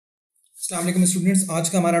अस्सलाम वालेकुम स्टूडेंट्स, आज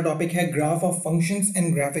का हमारा टॉपिक है graph of functions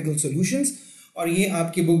and graphical solutions और ये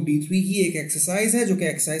आपकी बुक D3 की एक एक्सरसाइज है जो कि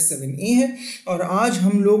एक्सरसाइज 7A है। और आज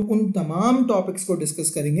हम लोग उन तमाम टॉपिक्स को डिस्कस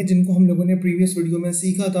करेंगे जिनको हम लोगों ने प्रीवियस वीडियो में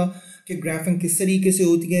सीखा था कि ग्राफिंग किस तरीके से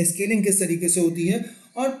होती है, स्केलिंग किस तरीके से होती है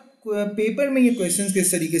और पेपर में ये क्वेश्चंस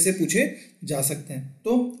किस तरीके से पूछे जा सकते हैं।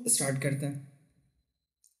 तो स्टार्ट करते हैं।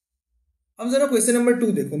 अब जरा क्वेश्चन नंबर 2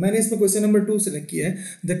 देखो, मैंने इसमें क्वेश्चन नंबर 2 सेलेक्ट किया है।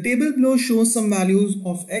 The table below shows some values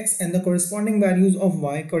of x and the corresponding values of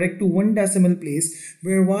y correct to one decimal place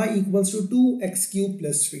where y equals to 2x³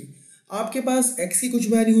 + 3। आपके पास x की कुछ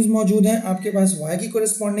वैल्यूज मौजूद हैं, आपके पास y की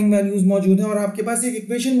कॉरेस्पॉन्डिंग वैल्यूज मौजूद हैं और आपके पास एक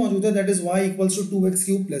इक्वेशन मौजूद है that is y equals to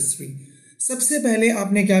 2x³ + 3। सबसे पहले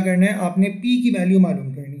आपने क्या करना है, आपने p की वैल्यू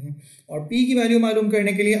मालूम करनी है और p की वैल्यू मालूम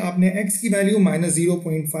करने के लिए आपने x की वैल्यू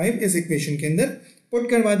 -0.5 इस इक्वेशन के अंदर पुट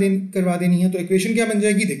करवा देनी है। तो इक्वेशन क्या बन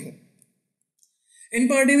जाएगी, देखो। In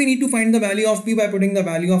part A we need to find the value of p by putting the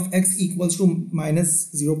value of x equals to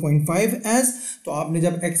 -0.5 as, तो आपने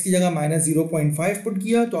जब x की जगह -0.5 पुट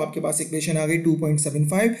किया तो आपके पास इक्वेशन आ गई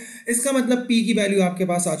 2.75। इसका मतलब p की वैल्यू आपके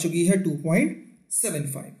पास आ चुकी है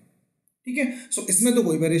 2.75। ठीक है, सो इसमें तो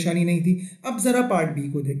कोई परेशानी नहीं थी। अब जरा पार्ट बी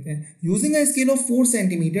को देखते हैं। Using a scale of 4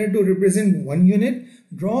 centimetre to represent 1 unit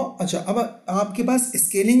draw. अच्छा, अब आपके पास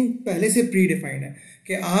स्केलिंग पहले से प्री डिफाइंड है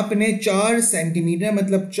कि आपने 4 सेंटीमीटर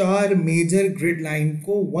मतलब 4 मेजर ग्रिड लाइन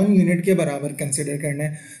को 1 यूनिट के बराबर कंसिडर करना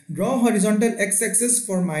है। Draw horizontal x axis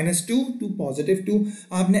for -2 to +2।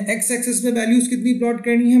 आपने एक्स एक्सिस में वैल्यूज कितनी प्लॉट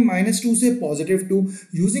करनी है, -2 से +2।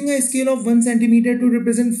 Using a scale of 1 centimetre to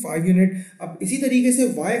represent 5 unit. अब इसी तरीके से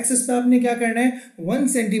वाई एक्सिस पे आपने क्या करना है, 1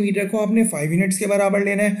 सेंटीमीटर को आपने 5 यूनिट्स के बराबर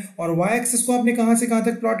लेना है और वाई एक्सिस को आपने कहां से कहां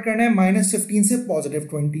तक प्लॉट करना है, -15 से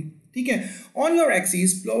 +20। ठीक है, on your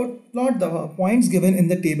axis plot the points given in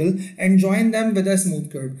the table and join them with a smooth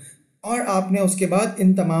curve. और आपने उसके बाद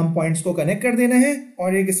इन तमाम पॉइंट्स को कनेक्ट कर देना है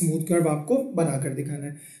और एक स्मूथ कर्व आपको बनाकर दिखाना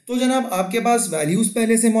है। तो जनाब आपके पास वैल्यूज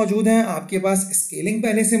पहले से मौजूद हैं, आपके पास स्केलिंग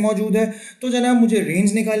पहले से मौजूद है, तो जनाब मुझे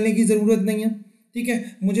रेंज निकालने की ज़रूरत नहीं है। ठीक है,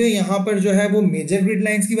 मुझे यहाँ पर जो है वो मेजर ग्रिड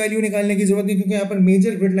लाइंस की वैल्यू निकालने की जरूरत नहीं, क्योंकि यहाँ पर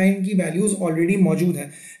मेजर ग्रिड लाइन की वैल्यूज ऑलरेडी मौजूद है।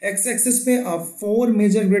 एक्स एक्सिस पे आप 4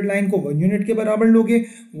 मेजर ग्रिड लाइन को 1 यूनिट के बराबर लोगे,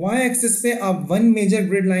 वाई एक्सिस पे आप 1 मेजर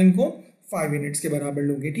ग्रिड लाइन को 5 यूनिट्स के बराबर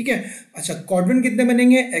लोगे। ठीक है, अच्छा क्वाड्रेंट कितने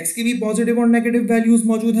बनेंगे, एक्स की भी पॉजिटिव और नेगेटिव वैल्यूज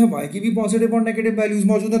मौजूद है, वाई की भी पॉजिटिव और नेगेटिव वैल्यूज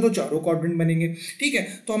मौजूद है, तो चारों क्वाड्रेंट बनेंगे। ठीक है,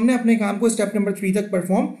 तो हमने अपने काम को स्टेप नंबर 3 तक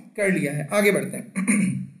परफॉर्म कर लिया है। आगे बढ़ते हैं।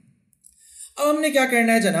 अब हमने क्या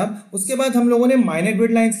करना है जनाब, उसके बाद हम लोगों ने माइनर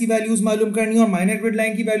ग्रिड लाइंस की वैल्यूज मालूम करनी है। और माइनर ग्रिड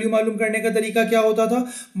लाइन की वैल्यू मालूम करने का तरीका क्या होता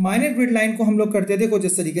था, माइनर ग्रिड लाइन को हम लोग करते थे कुछ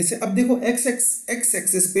इस तरीके से। अब देखो एक्स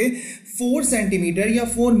एक्सिस पे 4 सेंटीमीटर या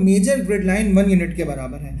 4 मेजर ग्रिड लाइन 1 यूनिट के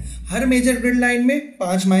बराबर है। हर मेजर ग्रिड लाइन में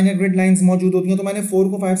 5 माइनर ग्रिड लाइंस मौजूद होती हैं, तो मैंने 4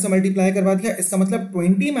 को 5 से मल्टीप्लाई करवा दिया। इसका मतलब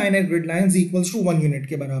 20 minor grid lines equals to 1 unit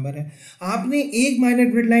के बराबर है। आपने एक माइनर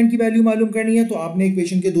ग्रिड लाइन की वैल्यू मालूम करनी है, तो आपने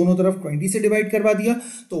इक्वेशन के दोनों तरफ 20 से डिवाइड करवा दिया,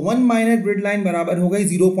 तो 1 माइनर ग्रिड लाइन बराबर हो गई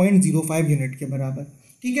 0.05 यूनिट के बराबर।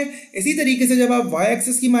 ठीक है, इसी तरीके से जब आप वाई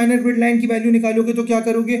एक्सिस की माइनर ग्रिड लाइन की वैल्यू निकालोगे तो क्या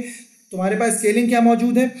करोगे, तुम्हारे पास स्केलिंग क्या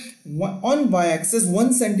मौजूद है, on Y axis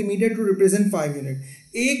 1 centimetre to represent 5 unit.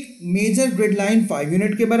 एक मेजर ग्रिड लाइन 5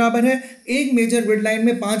 यूनिट के बराबर है। एक मेजर ग्रिड लाइन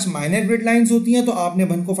में 5 माइनर ग्रिड लाइंस होती हैं, तो आपने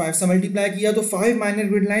 1 को 5 से मल्टीप्लाई किया, तो 5 minor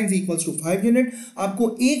grid lines equals to 5 unit. आपको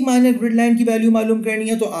एक माइनर ग्रिड लाइन की वैल्यू मालूम करनी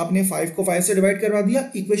है, तो आपने 5 को 5 से डिवाइड करवा दिया,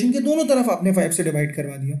 इक्वेशन के दोनों तरफ आपने 5 से डिवाइड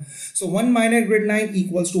करवा दिया। सो 1 minor grid line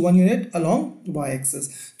equals to 1 unit along Y axis.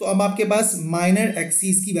 तो अब आपके पास माइनर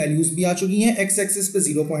एक्सिस की वैल्यूज भी आ चुकी हैं, एक्स एक्सिस पे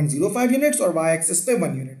 0.05 यूनिट्स और वाई एक्सिस पे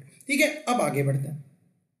 1 यूनिट। ठीक है, अब आगे बढ़ते हैं।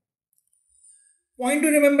 पॉइंट टू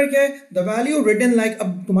रिमेंबर क्या है, द वैल्यू रिटन लाइक।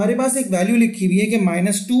 अब तुम्हारे पास एक वैल्यू लिखी हुई है कि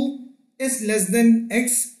 -2 is less than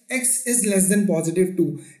x, x is less than +2।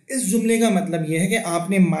 इस जुमले का मतलब यह है कि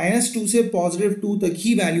आपने -2 से +2 तक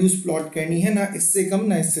ही वैल्यूज प्लॉट करनी है, ना इससे कम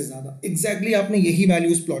ना इससे ज्यादा। एग्जैक्टली आपने यही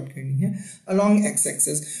वैल्यूज प्लॉट करनी है अलॉन्ग एक्स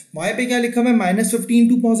एक्सिस। वाई पे क्या लिखा हुआ है, -15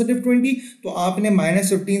 टू +20, तो आपने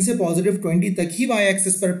 -15 से +20 तक ही वाई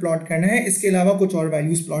एक्सिस पर प्लॉट करना है, इसके अलावा कुछ और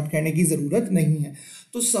वैल्यूज प्लॉट करने की जरूरत नहीं है।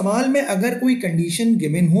 तो सवाल में अगर कोई कंडीशन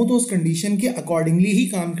गिवन हो तो उस कंडीशन के अकॉर्डिंगली ही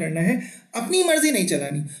काम करना है, अपनी मर्जी नहीं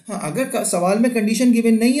चलानी। हाँ, अगर सवाल में कंडीशन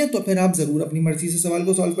गिवन नहीं है तो फिर आप जरूर अपनी मर्जी से सवाल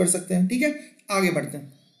को सॉल्व कर सकते हैं। ठीक है, आगे बढ़ते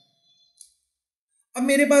हैं। अब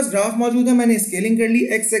मेरे पास ग्राफ मौजूद है, मैंने स्केलिंग कर ली।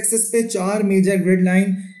 एक्स एक्सिस पे 4 मेजर ग्रिड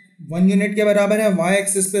लाइन 1 यूनिट के बराबर है, वाई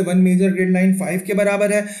एक्सिस पे 1 मेजर ग्रिड लाइन 5 के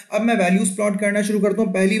बराबर है। अब मैं वैल्यूज प्लॉट करना शुरू करता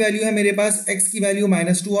हूँ। पहली वैल्यू है मेरे पास एक्स की वैल्यू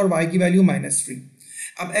 -2 और वाई की वैल्यू -3।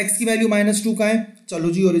 अब x की वैल्यू -2 का है, चलो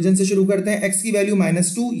जी ओरिजिन से शुरू करते हैं। x की वैल्यू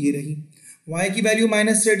 -2 ये रही, y की वैल्यू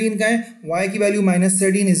 -13 का है, y की वैल्यू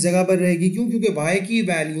 -13 इस जगह पर रहेगी। क्यों? क्योंकि y की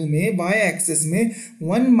वैल्यू में y एक्सिस में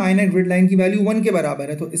 1 माइनर ग्रिड लाइन की वैल्यू 1 के बराबर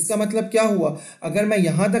है। तो इसका मतलब क्या हुआ, अगर मैं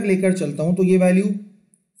यहाँ तक लेकर चलता हूँ तो ये वैल्यू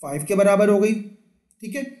 5 के बराबर हो गई,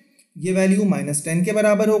 ठीक है, ये वैल्यू -10 के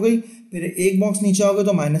बराबर हो गई। फिर एक बॉक्स नीचे आओगे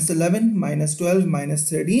तो -11, -12,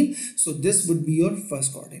 -13, so this would be your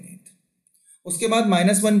first coordinate. उसके बाद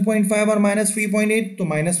 -1.5 और -3.8, तो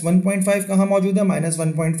 -1.5 कहाँ मौजूद है,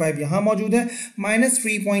 -1.5 यहाँ मौजूद है,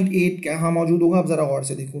 -3.8 कहाँ मौजूद होगा, अब जरा गौर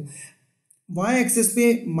से देखो। y एक्सिस पे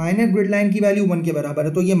माइनर ग्रिड लाइन की वैल्यू 1 के बराबर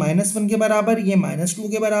है, तो ये -1 के बराबर, ये -2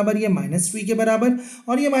 के बराबर, ये -3 के बराबर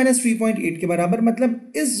और ये -3.8 के बराबर।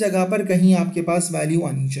 मतलब इस जगह पर कहीं आपके पास वैल्यू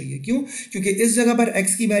आनी चाहिए। क्यों? क्योंकि इस जगह पर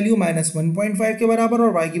x की वैल्यू -1.5 के बराबर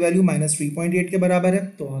और y की वैल्यू -3.8 के बराबर है,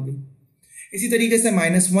 तो आ गई। इसी तरीके से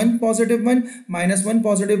 -1 पॉजिटिव 1, -1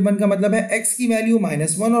 पॉजिटिव 1 का मतलब है x की वैल्यू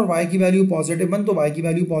 -1 और y की वैल्यू पॉजिटिव 1, तो y की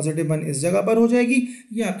वैल्यू पॉजिटिव 1 इस जगह पर हो जाएगी।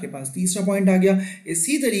 ये आपके पास तीसरा पॉइंट आ गया।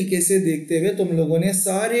 इसी तरीके से देखते हुए तुम लोगों ने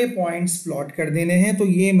सारे पॉइंट्स प्लॉट कर देने हैं, तो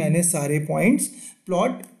ये मैंने सारे पॉइंट्स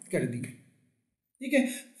प्लॉट कर दिए, ठीक है।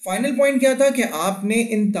 फाइनल पॉइंट क्या था कि आपने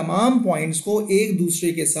इन तमाम पॉइंट्स को एक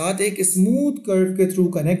दूसरे के साथ एक स्मूथ कर्व के थ्रू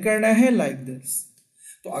कनेक्ट करना है, लाइक दिस।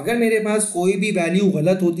 तो अगर मेरे पास कोई भी वैल्यू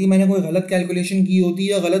गलत होती, मैंने कोई गलत कैलकुलेशन की होती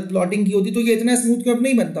या गलत प्लॉटिंग की होती, तो ये इतना स्मूथ कर्व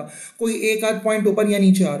नहीं बनता, कोई एक आध पॉइंट ऊपर या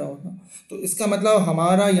नीचे आ रहा होता। तो इसका मतलब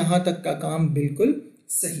हमारा यहाँ तक का काम बिल्कुल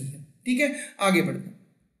सही है, ठीक है। आगे बढ़ते हैं।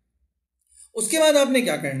 उसके बाद आपने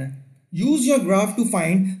क्या करना है, use your graph to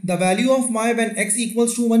find the value of y when x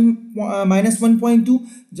equals to 1-1.2।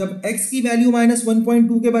 जब x की वैल्यू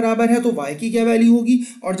 -1.2 के बराबर है तो y की क्या वैल्यू होगी,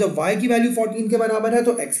 और जब y की वैल्यू 14 के बराबर है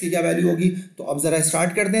तो x की क्या वैल्यू होगी। तो अब जरा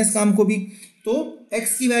स्टार्ट करते हैं इस काम को भी। तो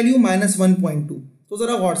x की वैल्यू -1.2, तो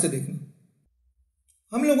जरा गौर से देखना,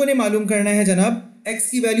 हम लोगों ने मालूम करना है जनाब x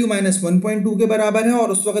की वैल्यू -1.2 के बराबर है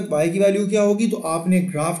और उस वक्त y की वैल्यू क्या होगी। तो आपने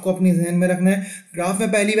ग्राफ को अपने जहन में रखना है। ग्राफ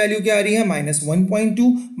में पहली वैल्यू क्या आ रही है, -1.2,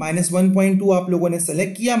 -1.2 आप लोगों ने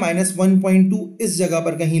सेलेक्ट किया, -1.2 इस जगह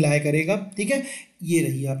पर कहीं लाया करेगा, ठीक है, ये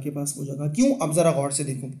रही आपके पास वो जगह। क्यों? अब जरा गौर से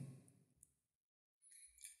देखो,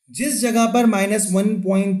 जिस जगह पर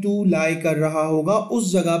 -1.2 लाई कर रहा होगा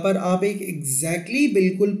उस जगह पर आप एक एग्जैक्टली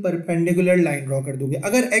बिल्कुल परपेंडिकुलर लाइन ड्रॉ कर दोगे।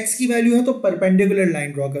 अगर x की वैल्यू है तो परपेंडिकुलर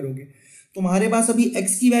लाइन ड्रॉ करोगे। तुम्हारे पास अभी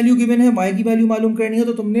x की वैल्यू गिवन है, y की वैल्यू मालूम करनी है,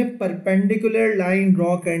 तो तुमने परपेंडिकुलर लाइन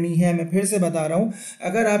ड्रॉ करनी है। मैं फिर से बता रहा हूं,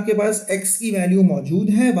 अगर आपके पास x की वैल्यू मौजूद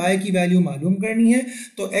है, y की वैल्यू मालूम करनी है,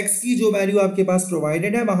 तो x की जो वैल्यू आपके पास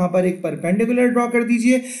प्रोवाइडेड है वहां पर एक परपेंडिकुलर ड्रॉ कर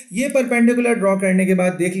दीजिए। ये परपेंडिकुलर ड्रॉ करने के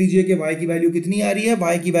बाद देख लीजिए कि y की वैल्यू कितनी आ रही है।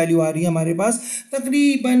 y की वैल्यू आ रही है हमारे पास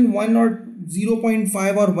तकरीबन 1 और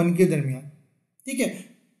 0.5 और 1 के दरमियान, ठीक है।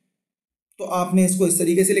 तो आपने इसको इस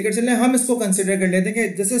तरीके से लेकर चलना है। हम इसको कंसिडर कर लेते हैं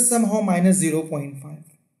कि जैसे समहाउ -0.5,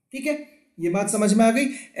 ठीक है। ये बात समझ में आ गई।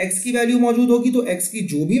 x की वैल्यू मौजूद होगी तो x की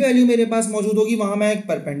जो भी वैल्यू मेरे पास मौजूद होगी वहां मैं एक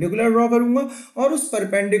परपेंडिकुलर ड्रॉ करूंगा और उस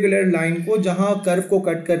परपेंडिकुलर लाइन को जहां कर्व को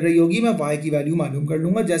कट कर रही होगी मैं y की वैल्यू मालूम कर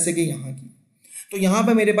लूंगा, जैसे कि यहाँ की। तो यहाँ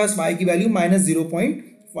पर मेरे पास y की वैल्यू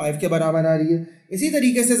 -0.5 के बराबर आ रही है। इसी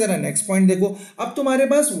तरीके से जरा नेक्स्ट पॉइंट देखो, अब तुम्हारे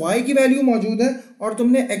पास y की वैल्यू मौजूद है और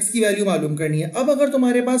तुमने x की वैल्यू मालूम करनी है। अब अगर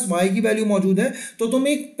तुम्हारे पास y की वैल्यू मौजूद है तो तुम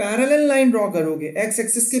एक पैरेलल लाइन ड्रॉ करोगे, x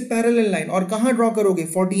एक्सिस के पैरेलल लाइन, और कहां ड्रॉ करोगे,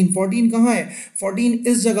 14 कहां है, 14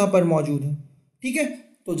 इस जगह पर मौजूद है, ठीक है।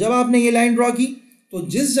 तो जब आपने ये लाइन ड्रॉ की तो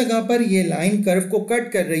जिस जगह पर ये लाइन कर्व को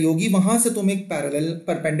कट कर रही होगी वहां से तुम एक पैरेलल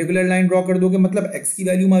परपेंडिकुलर लाइन ड्रॉ कर दोगे, मतलब x की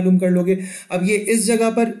वैल्यू मालूम कर लोगे। अब ये इस जगह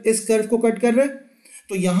पर इस कर्व को कट कर रहा है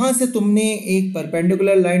तो यहां से तुमने एक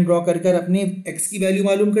परपेंडिकुलर लाइन ड्रॉ कर अपने x की वैल्यू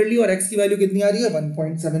मालूम कर ली और x की वैल्यू कितनी आ रही है,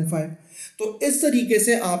 1.75। तो इस तरीके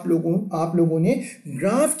से आप लोगों ने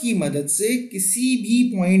ग्राफ की मदद से किसी भी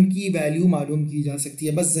पॉइंट की वैल्यू मालूम की जा सकती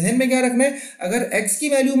है। बस जहन में क्या रखना है, अगर x की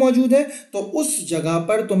वैल्यू मौजूद है तो उस जगह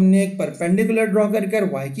पर तुमने एक परपेंडिकुलर ड्रॉ कर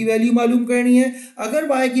y की वैल्यू मालूम करनी है। अगर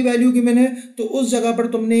y की वैल्यू गिवन है तो उस जगह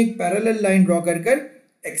पर तुमने एक पैरेलल लाइन ड्रॉ कर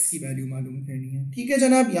x की वैल्यू मालूम करनी है। ठीक है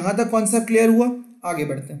जनाब, यहां तक कॉन्सेप्ट क्लियर हुआ। आगे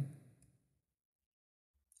बढ़ते हैं।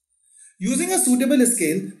 Using a suitable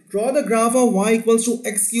scale, draw the graph of y equals to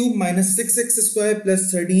x cube minus 6x square plus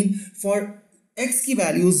 13 for x की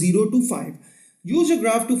value 0 to 5. Use your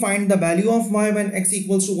graph to find the value of y when x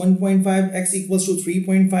equals to 1.5, x equals to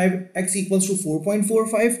 3.5, x equals to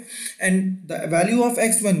 4.45, and the value of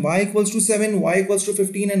x when y equals to 7, y equals to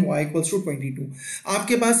 15 and y equals to 22.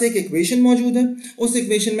 आपके पास एक equation मौजूद है, उस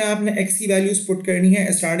equation में आपने x की values put करनी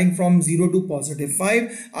है स्टार्टिंग फ्रॉम 0 टू +5।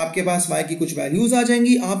 आपके पास y की कुछ वैल्यूज आ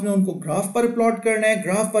जाएंगी, आपने उनको ग्राफ पर प्लॉट करना है।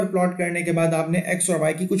 ग्राफ पर प्लॉट करने के बाद आपने x और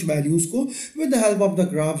y की कुछ वैल्यूज को with the help of the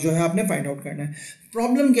graph जो है आपने फाइंड आउट करना है।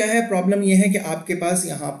 प्रॉब्लम क्या है, प्रॉब्लम यह है कि आपके पास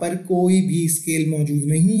यहाँ पर कोई भी स्केल मौजूद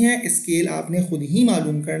नहीं है, स्केल आपने खुद ही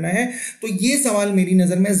मालूम करना है। तो ये सवाल मेरी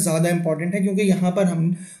नज़र में ज़्यादा इंपॉर्टेंट है क्योंकि यहाँ पर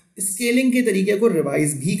हम स्केलिंग के तरीके को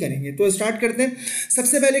रिवाइज भी करेंगे। तो स्टार्ट करते हैं।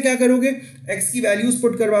 सबसे पहले क्या करोगे, x की वैल्यूज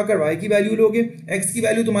पुट करवा कर y की वैल्यू लोगे। x की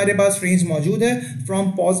वैल्यू तुम्हारे पास रेंज मौजूद है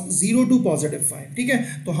फ्रॉम 0 टू +5, ठीक है।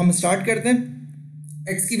 तो हम स्टार्ट करते हैं।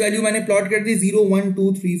 x की वैल्यू मैंने प्लॉट कर दी 0 1 2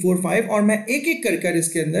 3 4 5 और मैं एक एक कर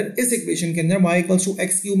इसके अंदर इस इक्वेशन के अंदर y equals to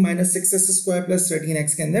x³ - 6x² +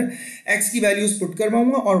 13x के अंदर x की वैल्यूज पुट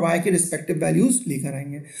करवाऊंगा और y के रिस्पेक्टिव वैल्यूज लेकर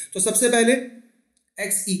आएंगे। तो सबसे पहले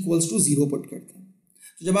x इक्वल्स टू 0 पुट करते हैं।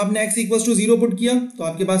 तो जब आपने x इक्वल्स टू 0 पुट किया तो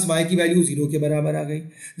आपके पास y की वैल्यू 0 के बराबर आ गई।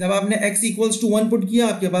 जब आपने x इक्वल्स टू 1 पुट किया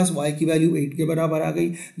आपके पास y की वैल्यू 8 के बराबर आ गई।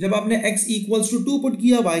 जब आपने x इक्वल्स टू 2 पुट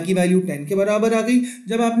किया y की वैल्यू 10 के बराबर आ गई।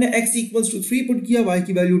 जब आपने x इक्वल्स टू 3 पुट किया y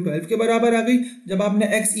की वैल्यू 12 के बराबर आ गई। जब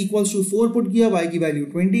आपने x इक्वल्स टू 4 पुट किया y की वैल्यू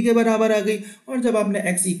 20 के बराबर आ गई। और जब आपने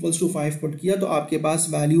x इक्वल्स टू 5 पुट किया तो आपके पास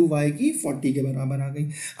वैल्यू y की 40 के बराबर आ गई।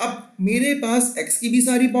 अब मेरे पास x की भी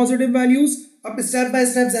सारी पॉजिटिव वैल्यूज, अब स्टेप बाय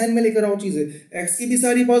स्टेप ध्यान में लेकर आओ चीजें, x की भी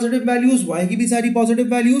सारी पॉजिटिव वैल्यूज, y की भी सारी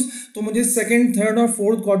पॉजिटिव वैल्यूज। तो मुझे सेकंड, थर्ड और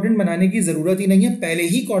फोर्थ क्वाड्रेंट बनाने की जरूरत ही नहीं है, पहले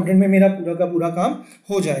ही क्वाड्रेंट में मेरा पूरा का पूरा काम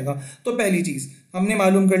हो जाएगा। तो पहली चीज हमने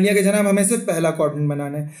मालूम कर लिया कि जनाब हमें सिर्फ पहला क्वाड्रेंट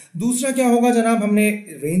बनाना है। दूसरा क्या होगा जनाब, हमने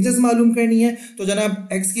रेंजेस मालूम करनी है। तो जनाब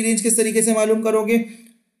x की रेंज किस तरीके से मालूम करोगे,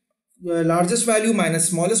 largest value minus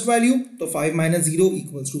smallest value, तो 5 - 0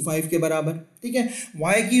 इक्वल्स टू 5 के बराबर, ठीक है।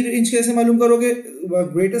 y की रेंज कैसे मालूम करोगे,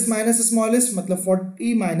 ग्रेटेस्ट माइनस स्मॉलेस्ट, मतलब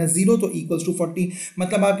 40 - 0 तो इक्वल्स टू 40,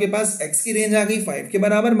 मतलब आपके पास x की रेंज आ गई 5 के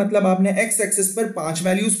बराबर। मतलब आपने x एक्सिस पर 5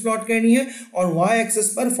 वैल्यूज प्लॉट करनी है और y एक्सिस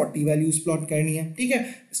पर 40 वैल्यूज प्लॉट करनी है, ठीक है।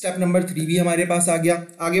 स्टेप नंबर 3 भी हमारे पास आ गया।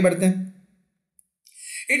 आगे बढ़ते हैं।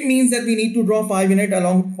 It means that we need to draw 5 unit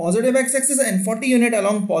along positive x-axis and 40 unit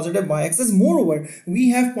along positive y-axis. Moreover, we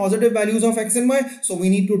have positive values of x and y, so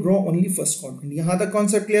we need to draw only first quadrant. यहाँ तक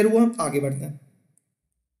concept clear हुआ, आगे बढ़ते हैं।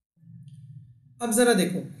 अब जरा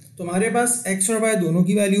देखो, तुम्हारे पास x और y दोनों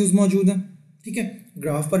की वैल्यूज मौजूद हैं, ठीक है।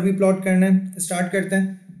 ग्राफ पर भी प्लॉट करना है, स्टार्ट करते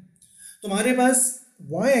हैं। तुम्हारे पास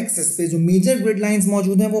y एक्सिस पे जो मेजर ग्रिड लाइंस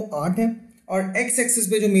मौजूद हैं वो 8 है और x एक्सिस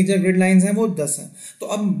पे जो मेजर ग्रिड लाइंस हैं वो 10 हैं। तो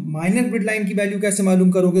अब माइनर ग्रिड लाइन की वैल्यू कैसे मालूम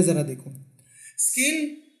करोगे, जरा देखो।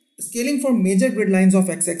 Scaling for major grid lines of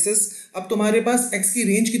x axis. अब तुम्हारे पास x की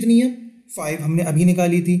रेंज कितनी है, 5 हमने अभी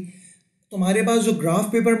निकाली थी। तुम्हारे पास जो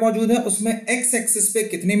ग्राफ पेपर मौजूद है उसमें x एक्सिस पे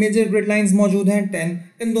कितने मेजर ग्रिड लाइंस मौजूद हैं, 10।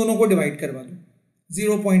 इन दोनों को डिवाइड करवा दो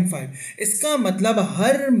 0.5। इसका मतलब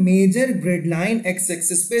हर major grid line x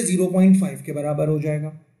axis पे 0.5 के बराबर हो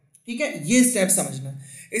जाएगा, ठीक है। ये स्टेप समझना।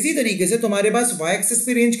 इसी तरीके से तुम्हारे पास y एक्सिस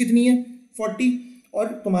पे रेंज कितनी है, 40, और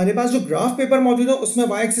तुम्हारे पास जो ग्राफ पेपर मौजूद है उसमें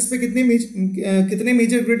y एक्सिस पे कितने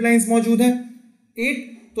मेजर ग्रिड लाइंस मौजूद हैं, 8।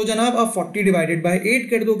 तो जनाब आप 40 डिवाइडेड बाय 8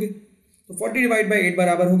 कर दोगे तो 40 डिवाइड बाय 8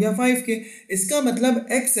 बराबर हो गया 5 के। इसका मतलब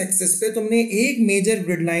x एक्सिस पे तुमने एक मेजर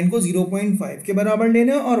ग्रिड लाइन को 0.5 के बराबर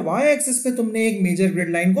लेना है और y एक्सिस पे तुमने एक मेजर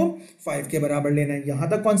ग्रिड लाइन को 5 के बराबर लेना है। यहां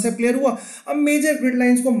तक कॉन्सेप्ट क्लियर हुआ। अब मेजर ग्रिड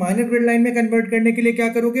लाइंस को माइनर ग्रिड लाइन में कन्वर्ट करने के लिए क्या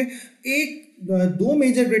करोगे, दो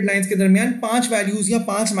मेजर ग्रिड लाइंस के दरमियान 5 वैल्यूज या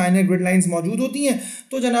 5 माइनर ग्रिड लाइंस मौजूद होती हैं।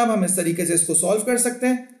 तो जनाब हम इस तरीके से इसको सॉल्व कर सकते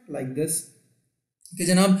हैं लाइक दिस कि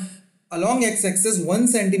जनाब along x axis 1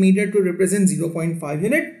 centimetre to represent 0.5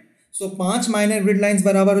 unit. So 5 minor grid lines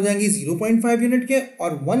बराबर हो जाएंगी 0.5 यूनिट के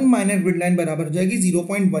और 1 माइनर ग्रिड लाइन बराबर हो जाएगी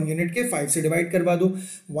 0.1 यूनिट के। 5 से डिवाइड करवा दो।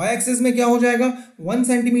 y एक्सिस में क्या हो जाएगा, 1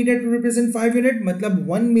 सेंटीमीटर टू रिप्रेजेंट 5 यूनिट, मतलब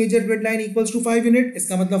 1 major grid line equals to 5 unit.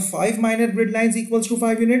 इसका मतलब 5 minor grid lines equals to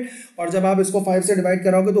 5 unit. और जब आप इसको 5 से डिवाइड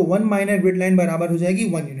कराओगे तो 1 माइनर ग्रिड लाइन बराबर हो जाएगी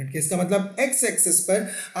 1 यूनिट के। इसका मतलब x एक्सिस पर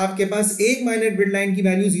आपके पास एक माइनर ग्रिड लाइन की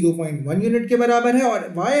वैल्यू 0.1 यूनिट के बराबर है और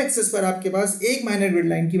y एक्सिस पर आपके पास एक माइनर ग्रिड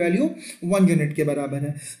लाइन की वैल्यू 1 यूनिट के बराबर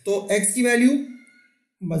है। तो x की वैल्यू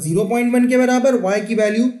 0.1 के बराबर, y की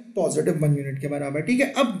वैल्यू पॉजिटिव 1 यूनिट के बराबर, ठीक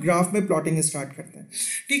है। अब ग्राफ में प्लॉटिंग स्टार्ट करते हैं,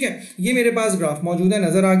 ठीक है। ये मेरे पास ग्राफ मौजूद है,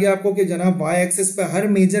 नजर आ गया आपको कि जनाब y एक्सिस पर हर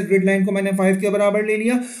मेजर ग्रिड लाइन को मैंने 5 के बराबर ले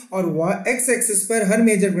लिया और x एक्सिस पर हर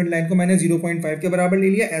मेजर ग्रिड लाइन को मैंने 0.5 के बराबर ले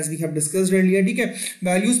लिया, as we have discussed earlier, ठीक है।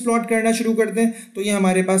 वैल्यूज प्लॉट करना शुरू करते हैं। तो ये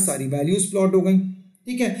हमारे पास सारी वैल्यूज प्लॉट हो गई,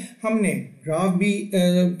 ठीक है। हमने ग्राफ भी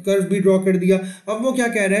कर्व भी ड्रॉ कर दिया। अब वो क्या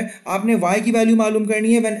कह रहा है, आपने y की वैल्यू मालूम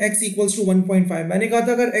करनी है व्हेन x इक्वल्स टू 1.5। मैंने कहा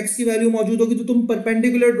था अगर x की वैल्यू मौजूद होगी तो तुम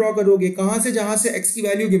परपेंडिकुलर ड्रॉ करोगे, कहां से, जहां से x की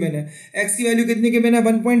वैल्यू गिवन है। x की वैल्यू कितनी गिवन है,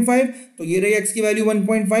 1.5, तो ये रही x की वैल्यू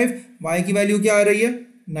 1.5। y की वैल्यू क्या आ रही है,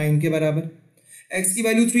 9 के बराबर। x की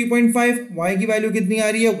वैल्यू 3.5, y की वैल्यू कितनी आ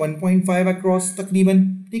रही है, 1.5 अक्रॉस तकरीबन,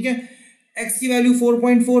 ठीक है। x की वैल्यू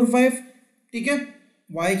 4.45, ठीक है।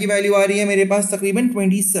 y की वैल्यू आ रही है मेरे पास तकरीबन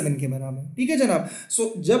 27 के बराबर। ठीक है जनाब।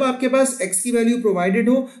 सो जब आपके पास x की वैल्यू प्रोवाइडेड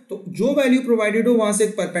हो तो जो वैल्यू प्रोवाइडेड हो वहां से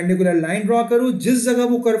एक परपेंडिकुलर लाइन ड्रॉ करो, जिस जगह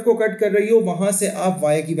वो कर्व को कट कर रही हो वहां से आप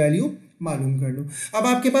y की वैल्यू मालूम कर लो। अब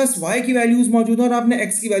आपके पास y की वैल्यूज मौजूद है और आपने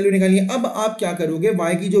x की वैल्यू निकाली है। अब आप क्या करोगे,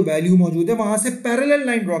 y की जो वैल्यू मौजूद है वहां से पैरेलल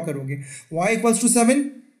लाइन ड्रॉ करोगे। y इक्वल्स टू 7,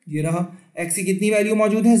 ये रहा। x की कितनी वैल्यू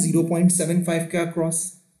मौजूद है, 0.75 के अक्रॉस।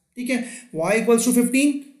 ठीक है। y इक्वल्स टू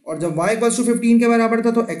 15, और जब y इक्वल्स टू 15 के बराबर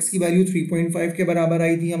था तो x की वैल्यू 3.5 के बराबर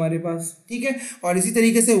आई थी हमारे पास। ठीक है। और इसी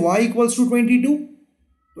तरीके से y इक्वल्स टू 22,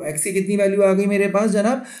 तो x की कितनी वैल्यू आ गई मेरे पास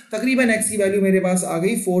जनाब, तकरीबन x की वैल्यू मेरे पास आ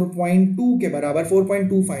गई 4.2 के बराबर,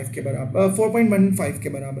 4.25 के बराबर, 4.15 के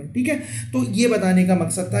बराबर। ठीक है। तो ये बताने का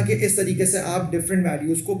मकसद था कि इस तरीके से आप डिफरेंट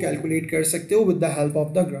वैल्यूज को कैलकुलेट कर सकते हो with the help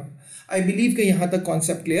of the graph. I believe कि यहां तक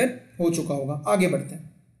कॉन्सेप्ट क्लियर हो चुका होगा। आगे बढ़ते हैं।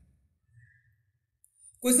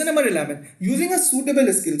 Question number 11, using a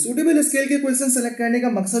suitable scale. Suitable scale के क्वेश्चन सेलेक्ट करने का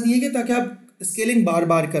मकसद ये है कि ताकि आप स्केलिंग बार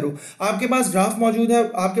बार करो। आपके पास ग्राफ मौजूद है,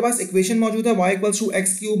 आपके पास इक्वेशन मौजूद है y equals to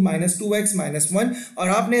x cube minus 2x minus 1, और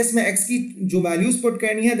आपने इसमें x की जो वैल्यूज पुट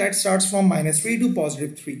करनी है दैट स्टार्ट्स फ्रॉम -3 टू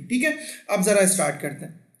 +3। ठीक है। अब जरा स्टार्ट करते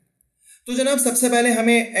हैं। तो जनाब सबसे पहले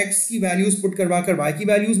हमें x की वैल्यूज पुट करवाकर y की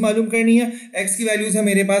वैल्यूज मालूम करनी है। x की वैल्यूज है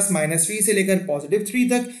मेरे पास -3 से लेकर +3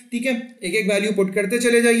 तक। ठीक है। एक एक वैल्यू पुट करते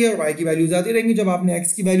चले जाइए और y की वैल्यूज आती रहेंगी। जब आपने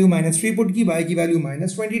x की वैल्यू -3 पुट की, y की वैल्यू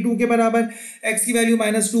 -22 के बराबर, x की वैल्यू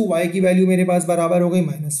 -2, y की वैल्यू मेरे पास बराबर हो गई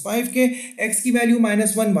 -5 के, x की वैल्यू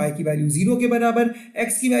 -1, y की वैल्यू 0 के बराबर,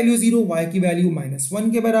 x की वैल्यू 0, y की वैल्यू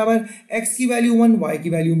 -1 के बराबर, x की वैल्यू 1, y की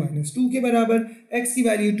वैल्यू -2 के बराबर, x की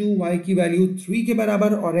वैल्यू 2, y की वैल्यू 3 के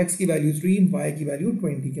बराबर, और x की वैल्यू 3, y की वैल्यू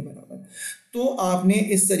 20 के बराबर। तो आपने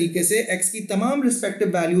इस तरीके से x की तमाम रिस्पेक्टिव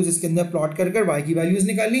वैल्यूज इसके अंदर प्लॉट कर कर y की वैल्यूज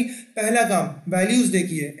निकाली। पहला काम, वैल्यूज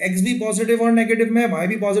देखिए, x भी पॉजिटिव और नेगेटिव में, y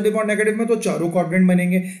भी पॉजिटिव और नेगेटिव में, तो चारों क्वाड्रेंट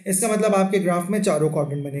बनेंगे। इसका मतलब आपके ग्राफ में चारों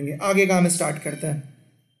क्वाड्रेंट बनेंगे। आगे काम स्टार्ट करते हैं।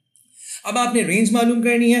 अब आपने रेंज मालूम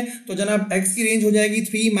करनी है, तो जनाब x की रेंज हो जाएगी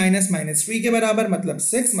 3 -3 के बराबर, मतलब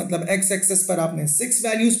 6, मतलब x एक्सेस पर आपने 6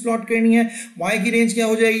 वैल्यूज प्लॉट करनी है। y की रेंज क्या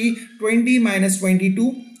हो जाएगी, 20 -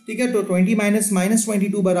 22। ठीक है। तो 20 -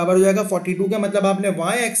 22 बराबर हो जाएगा 42 का, मतलब आपने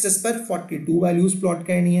y एक्सेस पर 42 वैल्यूज प्लॉट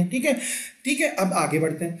करनी है। ठीक है। ठीक है। अब आगे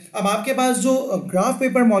बढ़ते हैं। अब आपके पास जो ग्राफ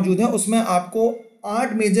पेपर मौजूद है उसमें आपको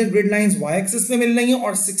 8 major grid lines y axis पे मिल रही हैं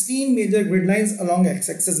और 16 major grid lines along x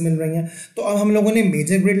axis मिल रही हैं। तो अब हम लोगों ने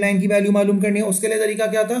मेजर ग्रिड लाइन की वैल्यू मालूम करनी है। उसके लिए तरीका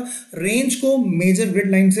क्या था, रेंज को मेजर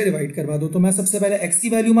ग्रिड लाइन से डिवाइड करवा दो। तो मैं सबसे पहले x की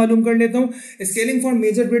वैल्यू मालूम कर लेता हूं। Scaling for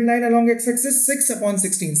major grid line along x axis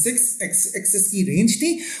 6/16, 6 x axis की रेंज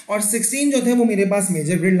थी और 16 जो थे वो मेरे पास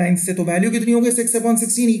मेजर ग्रिड लाइन से। तो वैल्यू कितनी हो गई,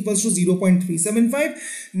 6/16 इक्वल्स टू 0.375।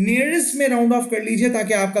 नियरेस्ट में राउंड ऑफ कर लीजिए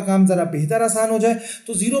ताकि आपका काम जरा बेहतर आसान हो जाए।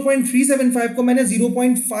 तो 0.375 को मैंने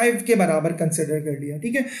 0.5 के बराबर कंसिडर कर लिया।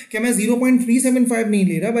 ठीक है। कि मैं 0.375 नहीं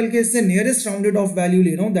ले रहा बल्कि इससे नियरेस्ट राउंडेड ऑफ वैल्यू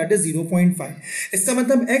ले रहा हूं, दैट इज 0.5। इसका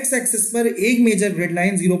मतलब x एक्सिस पर एक मेजर ग्रिड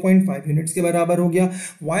लाइन 0.5 यूनिट्स के बराबर हो गया।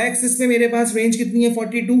 y एक्सिस में मेरे पास रेंज कितनी है,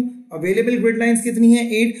 42। अवेलेबल ग्रिड लाइंस कितनी है,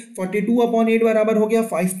 8। 42/8 बराबर हो गया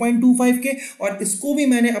 5.25 के, और इसको भी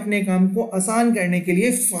मैंने अपने काम को आसान करने के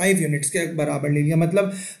लिए 5 यूनिट्स के बराबर ले लिया।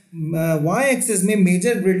 मतलब y एक्सिस में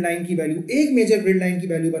मेजर ग्रिड लाइन की वैल्यू, एक मेजर ग्रिड लाइन की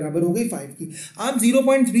वैल्यू बराबर हो गई 5 की। आप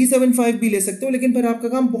 0.375 भी ले सकते हो, लेकिन फिर आपका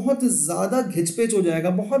काम बहुत ज्यादा घिचपिच हो जाएगा,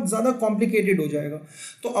 बहुत ज्यादा कॉम्प्लिकेटेड हो जाएगा।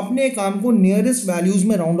 तो अपने काम को नियरेस्ट वैल्यूज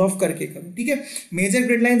में राउंड ऑफ करके करो। ठीक है। मेजर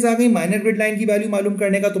ग्रिड लाइंस आ गई, माइनर ग्रिड लाइन की वैल्यू मालूम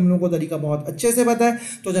करने का तुम लोगों को तरीका बहुत अच्छे से पता है।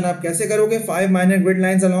 तो जनाब कैसे करोगे, 5 minor grid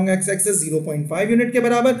lines along x axis 0.5 unit के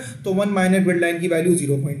बराबर, तो 1 माइनर ग्रिड लाइन की वैल्यू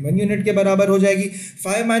 0.1 यूनिट के बराबर हो जाएगी।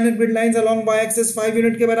 5 minor grid lines along y axis 5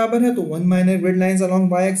 unit के बराबर है, तो 1 minor grid lines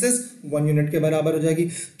along y axis 1 unit के बराबर हो जाएगी।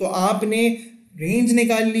 तो आपने रेंज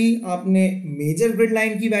निकाल ली, आपने मेजर ग्रिड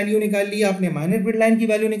लाइन की वैल्यू निकाल ली, आपने माइनर ग्रिड लाइन की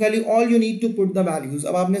वैल्यू निकाली। All you need to put the values.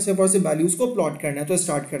 अब आपने सिर्फ और सिर्फ वैल्यूज को प्लॉट करना है। तो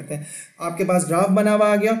स्टार्ट करते हैं। आपके पास ग्राफ बना हुआ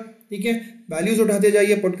आ गया। ठीक है। वैल्यूज उठाते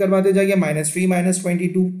जाइए, पुट करवाते जाइए, -3 -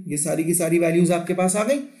 22, ये सारी की सारी वैल्यूज आपके पास आ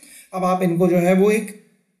गई। अब आप इनको जो है वो एक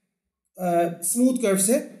स्मूथ कर्व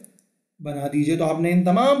से बना दीजिए। तो आपने इन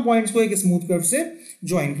तमाम पॉइंट्स को एक स्मूथ कर्व से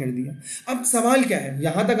ज्वाइन कर दिया। अब सवाल क्या है,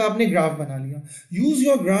 यहां तक आपने ग्राफ बना लिया। Use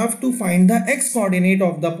your graph to find the x coordinate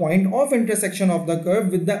of the point of intersection of the curve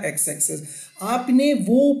with the x axis. आपने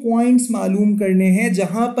वो पॉइंट्स मालूम करने हैं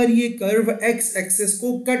जहां पर ये कर्व x एक्सिस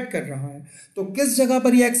को कट कर रहा है। तो किस जगह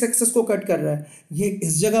पर ये x एक्सिस को कट कर रहा है, ये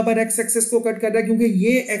इस जगह पर x एक्सिस को कट कर रहा है, क्योंकि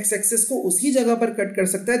ये x एक्सिस को उसी जगह पर कट कर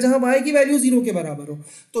सकता है जहां y की वैल्यू 0 के बराबर हो।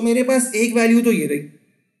 तो मेरे पास एक वैल्यू तो ये रही,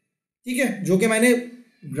 ठीक है, जो कि मैंने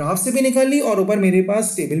ग्राफ से भी निकाल ली और ऊपर मेरे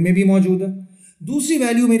पास टेबल में भी मौजूद है। दूसरी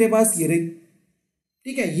वैल्यू मेरे पास ये रही,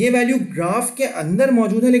 ठीक है, ये वैल्यू ग्राफ के अंदर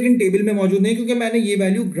मौजूद है लेकिन टेबल में मौजूद नहीं, क्योंकि मैंने ये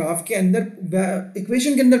वैल्यू ग्राफ के अंदर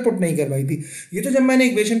इक्वेशन के अंदर पुट नहीं करवाई थी। ये तो जब मैंने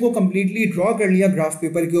इक्वेशन को कंप्लीटली ड्रॉ कर लिया ग्राफ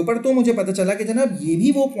पेपर के ऊपर तो मुझे पता चला कि जनाब ये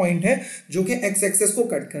भी वो पॉइंट है जो कि एक्स एक्सेस को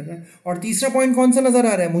कट कर रहा है। और तीसरा पॉइंट कौन सा नजर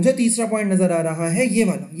आ रहा है? मुझे तीसरा पॉइंट नजर आ रहा है ये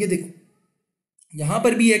वाला, ये देखो यहां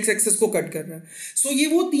पर भी एक्स एक्सेस को कट कर रहा है। सो ये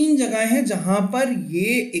वो तीन जगह है जहां पर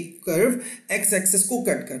ये एक कर्व एक्स एक्सेस को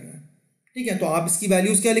कट कर रहा है। ठीक है, तो आप इसकी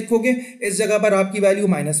वैल्यूज क्या लिखोगे? इस जगह पर आपकी वैल्यू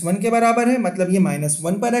 -1 के बराबर है, मतलब ये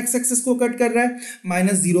 -1 पर एक्स एक्सिस को कट कर रहा है,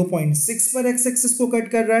 -0.6 पर एक्स एक्सिस को कट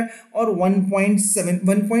कर रहा है और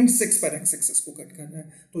 1.6 पर एक्स एक्सिस को कट कर रहा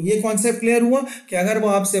है। तो ये कॉन्सेप्ट क्लियर हुआ कि अगर वो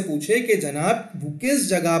आपसे पूछे कि जनाब किस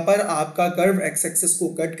जगह पर आपका कर्व एक्स एक्सिस को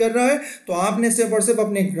कट कर रहा है, तो आपने सिर्फ और सिर्फ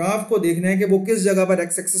अपने ग्राफ को देखना है कि वो किस जगह पर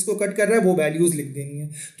एक्स एक्सिस को कट कर रहा है, वो वैल्यूज लिख देनी है।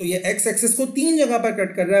 तो ये एक्स एक्सिस को तीन जगह पर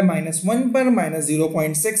कट कर रहा है, -1 पर,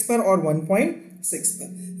 -0.6 पर और 1.6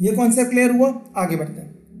 पर। ये कॉन्सेप्ट क्लियर हुआ? आगे बढ़ते हैं।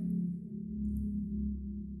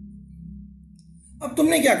 अब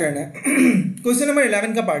तुमने क्या करना है? क्वेश्चन नंबर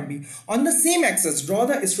 11 का part B, on the same axis draw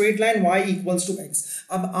the straight line y equals to x।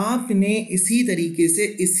 अब आपने इसी तरीके से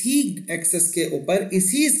इसी एक्सिस के ऊपर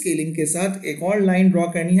इसी स्केलिंग के साथ एक और लाइन ड्रॉ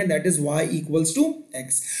करनी है, that is y equals to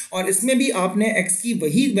x। और इसमें भी आपने x की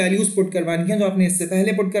वही वैल्यूज पुट करवानी है जो आपने इससे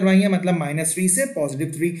पहले पुट करवाई है, मतलब -3 से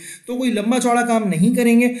 +3। तो कोई लंबा चौड़ा काम नहीं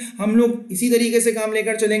करेंगे, हम लोग इसी तरीके से काम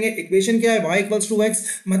लेकर चलेंगे। इक्वेशन क्या है? y इक्वल्स टू x,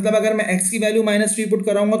 मतलब अगर मैं x की वैल्यू -3 पुट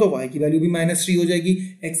कराऊंगा तो y की वैल्यू भी -3 हो जाएगी,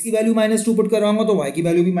 x की वैल्यू -2 पुट कराऊंगा तो y की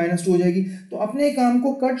वैल्यू भी -2 हो जाएगी। तो अपने काम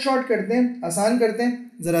को कट शॉर्ट करते हैं, आसान करते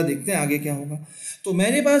हैं, जरा देखते हैं आगे क्या होगा। तो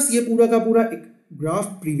मेरे पास ये पूरा का पूरा एक ग्राफ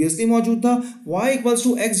प्रीवियसली मौजूद था। y इक्वल्स टू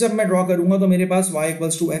x जब मैं ड्रॉ करूंगा तो मेरे पास y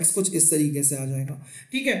इक्वल्स टू x कुछ इस तरीके से आ जाएगा।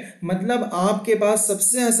 ठीक है, मतलब आपके पास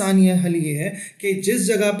सबसे आसान ये हल ये है कि जिस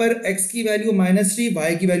जगह पर x की वैल्यू -3,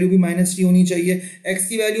 y की वैल्यू भी -3 होनी चाहिए, x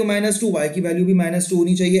की वैल्यू -2, y की वैल्यू भी -2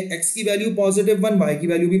 होनी चाहिए, x की वैल्यू +1, y की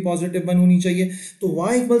वैल्यू भी +1 होनी चाहिए। तो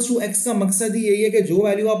y इक्वल्स टू x का मकसद ही यही है कि जो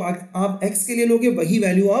वैल्यू आप x के लिए लोगे वही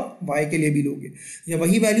वैल्यू आप y के लिए भी लोगे, या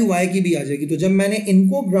वही वैल्यू y की भी आ जाएगी। तो जब मैंने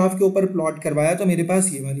इनको ग्राफ के ऊपर प्लॉट करवाया तो मेरे पास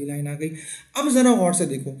ये वाली लाइन आ गई। अब जरा गौर से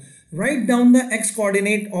देखो, write down the x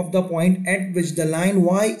coordinate of the point eight which the line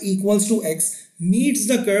y equals to x meets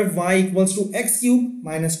the curve y equals to x cube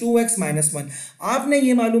 -2x -1। आपने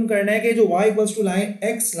ये मालूम करना है कि जो y equals to line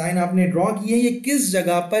x line आपने draw की है ये किस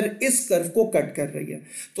जगह पर इस कर्व को कट कर रही है।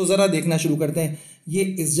 तो जरा देखना शुरू करते हैं। ये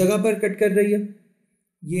इस जगह पर कट कर रही है,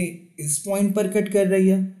 ये इस पॉइंट पर कट कर रही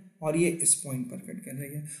है और ये इस पॉइंट पर कट कर रही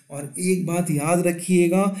है। और एक बात याद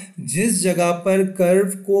रखिएगा, जिस जगह पर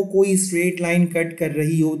कर्व को कोई स्ट्रेट लाइन कट कर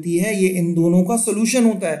रही होती है ये इन दोनों का सोल्यूशन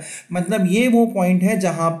होता है। मतलब ये वो पॉइंट है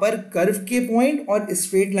जहां पर कर्व के पॉइंट और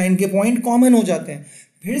स्ट्रेट लाइन के पॉइंट कॉमन हो जाते हैं।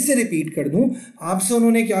 फिर से रिपीट कर दूं, आपसे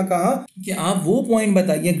उन्होंने क्या कहा कि आप वो पॉइंट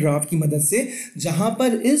बताइए ग्राफ की मदद से जहां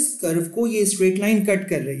पर इस कर्व को ये स्ट्रेट लाइन कट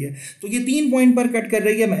कर रही है। तो ये 3 पॉइंट पर कट कर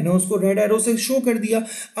रही है, मैंने उसको रेड एरो से शो कर दिया।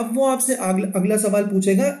 अब वो आपसे अगला सवाल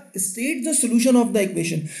पूछेगा, state the solution of the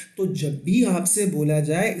equation. तो जब भी आपसे बोला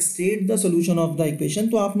जाए state the solution of the equation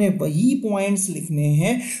तो आपने वही पॉइंट्स लिखने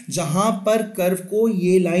हैं जहां पर कर्व को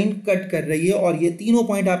ये लाइन कट कर रही है। और ये तीनों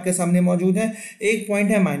पॉइंट आपके सामने मौजूद है। एक पॉइंट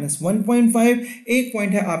है -1.5, एक पॉइंट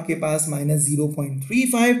है आपके पास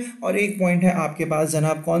 -0.35 और एक पॉइंट है आपके पास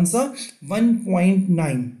जनाब कौन सा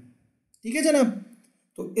 1.9। ठीक है जनाब,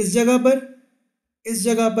 तो इस जगह पर, इस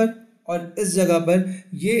जगह पर और इस जगह पर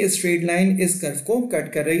ये स्ट्रेट लाइन इस कर्व को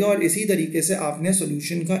कट कर रही है। और इसी तरीके से आपने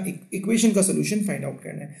सॉल्यूशन का इक्वेशन का सॉल्यूशन फाइंड आउट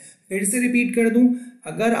करना है। फिर से रिपीट कर दूं,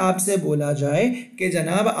 अगर आपसे बोला जाए कि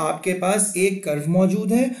जनाब आपके पास एक कर्व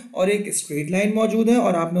मौजूद है और एक स्ट्रेट लाइन मौजूद है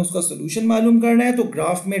और आपने उसका सॉल्यूशन मालूम करना है, तो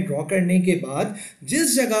ग्राफ में ड्रॉ करने के बाद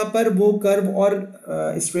जिस जगह पर वो कर्व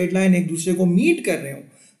और स्ट्रेट लाइन एक दूसरे को मीट कर रहे हो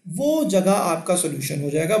वो जगह आपका सॉल्यूशन हो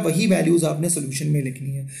जाएगा। वही वैल्यूज आपने सॉल्यूशन में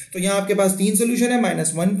लिखनी है। तो यहाँ आपके पास 3 सॉल्यूशन है,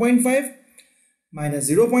 -1.5,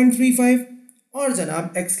 -0.35 और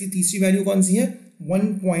जनाब x की तीसरी वैल्यू कौन सी है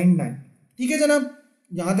 1.9। ठीक है जनाब,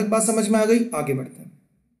 यहां तक बात समझ में आ गई? आगे बढ़ते हैं।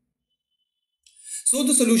 So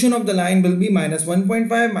the solution of the line will be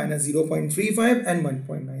 -1.5, -0.35 and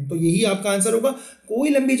 1.9। तो यही आपका आंसर होगा। कोई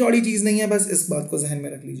लंबी चौड़ी चीज नहीं है, बस इस बात को जहन में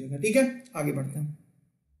रख लीजिएगा। ठीक है, आगे बढ़ते हैं।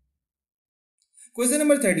 Question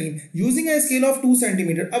number 13, using a scale of 2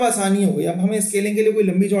 centimetre. अब आसानी हो गई, अब हमें स्केलिंग के लिए कोई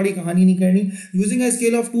लंबी चौड़ी कहानी नहीं करनी। Using a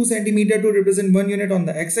scale of 2 centimetre to represent 1 unit on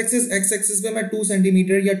the x axis. X axis पे मैं 2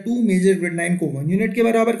 सेंटीमीटर या 2 मेजर ग्रिड लाइन को 1 यूनिट के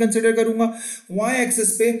बराबर कंसिडर करूंगा। वाई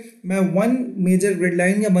एक्सिस पे मैं 1 मेजर ग्रिड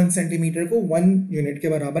लाइन या 1 सेंटीमीटर को 1 यूनिट के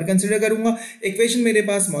बराबर कंसिडर करूंगा। इक्वेशन मेरे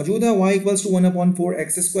पास मौजूद है, y equals to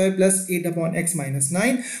 1/4x² plus 8/x -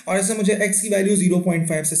 9। और ऐसे मुझे x की वैल्यू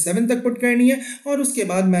 0.5 से 7 तक पुट करनी है और उसके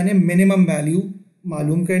बाद मैंने मिनिमम वैल्यू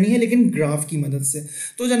मालूम करनी है, लेकिन ग्राफ की मदद से।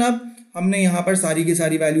 तो जनाब हमने यहाँ पर सारी की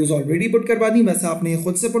सारी वैल्यूज़ ऑलरेडी पुट करवा दी, वैसे आपने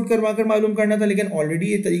खुद से पुट करवा कर मालूम करना था, लेकिन ऑलरेडी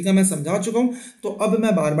ये तरीका मैं समझा चुका हूँ, तो अब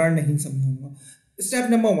मैं बार बार नहीं समझाऊंगा। स्टेप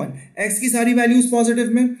नंबर 1, x की सारी वैल्यूज पॉजिटिव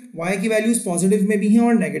में, y की वैल्यूज पॉजिटिव में भी हैं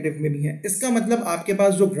और नेगेटिव में भी हैं। इसका मतलब आपके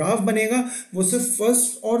पास जो ग्राफ बनेगा वो सिर्फ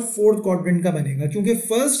फर्स्ट और फोर्थ क्वाड्रेंट का बनेगा, क्योंकि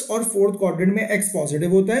फर्स्ट और फोर्थ क्वाड्रेंट में x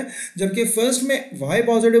पॉजिटिव होता है, जबकि फर्स्ट में y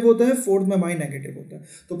पॉजिटिव होता है, फोर्थ में y नेगेटिव होता है।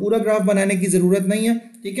 तो पूरा ग्राफ बनाने की जरूरत नहीं है।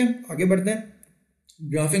 ठीक है, आगे बढ़ते हैं।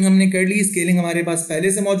 ग्राफिंग हमने कर ली, स्केलिंग हमारे पास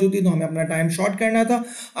पहले से मौजूद थी, तो हमें अपना टाइम शॉर्ट करना था।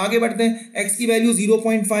 आगे बढ़ते हैं। x की वैल्यू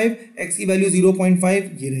 0.5, x की वैल्यू 0.5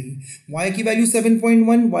 ये रही, y की वैल्यू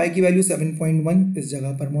 7.1, y की वैल्यू 7.1 इस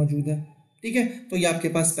जगह पर मौजूद है। ठीक है, तो ये आपके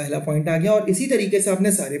पास पहला पॉइंट आ गया और इसी तरीके से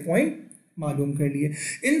आपने सारे पॉइंट मालूम कर लिए।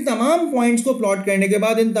 इन तमाम पॉइंट्स को प्लॉट करने के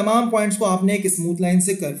बाद इन तमाम पॉइंट्स को आपने एक स्मूथ लाइन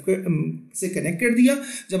से से कनेक्ट कर दिया।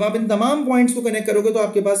 जब आप इन तमाम पॉइंट्स को कनेक्ट करोगे तो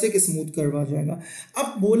आपके पास एक स्मूथ कर्व आ जाएगा।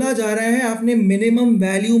 अब बोला जा रहा है आपने मिनिमम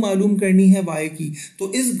वैल्यू मालूम करनी है y की,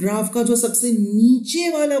 तो इस ग्राफ का जो सबसे नीचे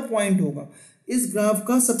वाला पॉइंट होगा, इस ग्राफ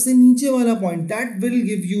का सबसे नीचे वाला point, that will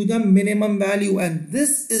give you the minimum value and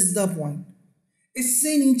this is the point.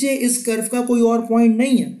 इससे नीचे इस कर्व का कोई और पॉइंट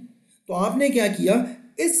नहीं है। तो आपने क्या किया,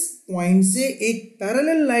 इस पॉइंट से एक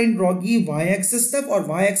पैरेलल लाइन ड्रॉ की y एक्सिस तक, और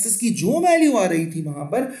y एक्सिस की जो वैल्यू आ रही थी वहां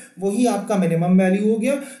पर वही आपका मिनिमम वैल्यू हो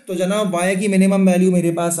गया। तो जनाब y की मिनिमम वैल्यू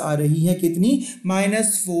मेरे पास आ रही है कितनी,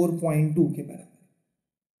 -4.2 के बराबर।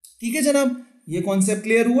 ठीक है जनाब, ये कॉन्सेप्ट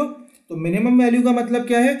क्लियर हुआ। तो मिनिमम वैल्यू का मतलब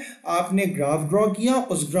क्या है, आपने ग्राफ ड्रॉ किया,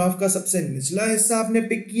 उस ग्राफ का सबसे निचला हिस्सा आपने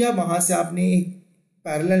पिक किया, वहां से आपने एक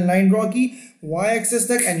पैरेलल लाइन ड्रॉ की y एक्सिस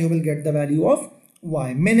तक and you will get the value of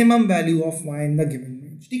y, minimum value of y in the given range.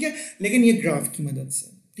 ठीक है, लेकिन ये ग्राफ की मदद से।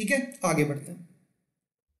 ठीक है, आगे बढ़ते हैं।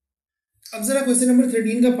 अब जरा क्वेश्चन नंबर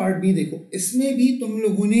 13 का पार्ट बी देखो। इसमें भी तुम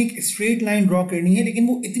लोगों ने एक स्ट्रेट लाइन ड्रॉ करनी है, लेकिन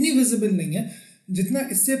वो इतनी विजिबल नहीं है जितना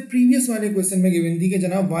इससे प्रीवियस वाले क्वेश्चन में गिवन थी कि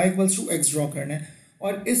जनाब y = x ड्रॉ करना है।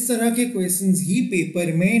 और इस तरह के क्वेश्चंस ही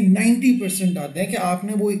पेपर में 90% आते हैं कि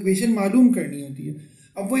आपने वो इक्वेशन मालूम करनी होती है।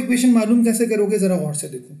 अब वो इक्वेशन मालूम कैसे करोगे, जरा गौर से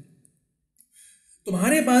देखो।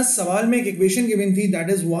 तुम्हारे पास सवाल में एक इक्वेशन गिवन थी, that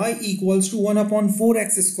is y =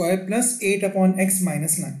 1/4x² + 8/x -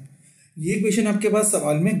 9। ये इक्वेशन आपके पास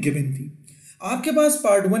सवाल में गिवन थी। आपके पास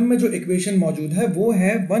पार्ट 1 में जो इक्वेशन मौजूद है वो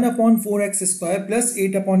है 1/4x² +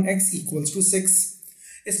 8/x = 6।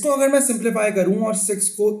 इसको अगर मैं सिंप्लीफाई करूं और 6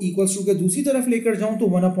 को इक्वल्स टू के दूसरी तरफ लेकर जाऊं तो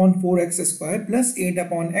 1/4x² +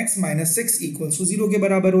 8/x - 6 = 0 के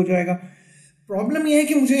बराबर हो जाएगा। प्रॉब्लम यह है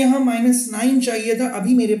कि मुझे यहाँ -9 चाहिए था,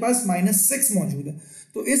 अभी मेरे पास -6 मौजूद है।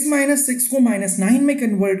 तो इस -6 को -9 में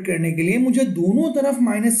कन्वर्ट करने के लिए मुझे दोनों तरफ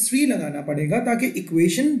 -3 लगाना पड़ेगा ताकि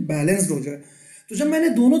इक्वेशन बैलेंस्ड हो जाए। तो जब मैंने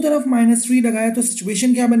दोनों तरफ -3 लगाया तो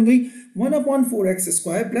सिचुएशन क्या बन गई, 1/4x²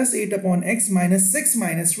 + 8/x - 6 -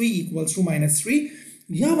 3 = -3,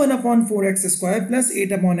 या 1/4x² +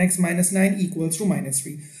 8/x - 9 =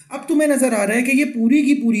 -3। अब तुम्हें नजर आ रहा है कि ये पूरी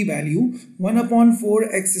की पूरी वैल्यू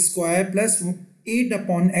 1/4x² +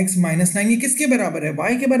 8/x - 9 ये किसके बराबर है,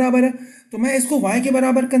 y के बराबर है। तो मैं इसको y के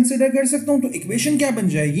बराबर कंसिडर कर सकता हूं। तो इक्वेशन क्या बन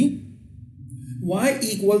जाएगी, y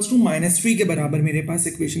 = -3 के बराबर मेरे पास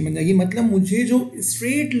इक्वेशन बन जाएगी। मतलब मुझे जो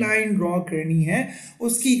स्ट्रेट लाइन ड्रॉ करनी है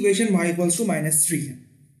उसकी इक्वेशन y = -3 है।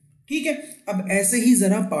 ठीक है, अब ऐसे ही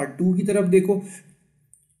जरा पार्ट 2 की तरफ देखो।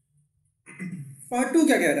 पार्ट 2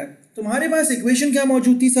 क्या कह रहा है, तुम्हारे पास इक्वेशन क्या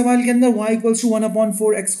मौजूद थी सवाल के अंदर, y =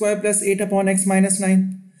 1/4x² + 8/x - 9।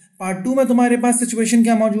 पार्ट 2 में तुम्हारे पास सिचुएशन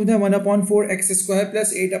क्या मौजूद है, 1/4x²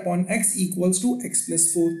 + 8/x = x +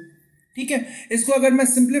 4। ठीक है, इसको अगर मैं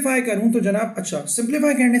सिंप्लीफाई करूं तो जनाब, अच्छा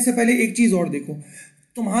सिंप्लीफाई करने से पहले एक चीज और देखो,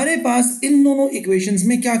 तुम्हारे पास इन दोनों इक्वेशंस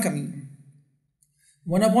में क्या कमी है।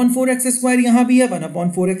 1/4x² यहाँ भी है,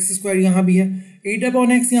 1/4x² यहाँ भी है,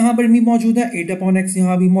 8/x यहाँ पर भी मौजूद है, 8/x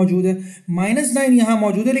यहाँ भी मौजूद है, -9 यहाँ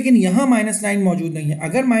मौजूद है, लेकिन यहाँ -9 मौजूद नहीं है।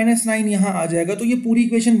 अगर -9 यहाँ आ जाएगा तो ये पूरी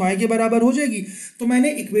इक्वेशन y के बराबर हो जाएगी। तो मैंने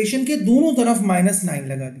इक्वेशन के दोनों तरफ -9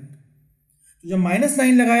 लगा दी। तो जब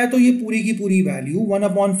 -9 लगाया तो ये पूरी की पूरी वैल्यू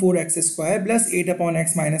 1/4x² +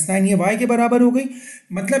 8/x - 9 ये y के बराबर हो गई।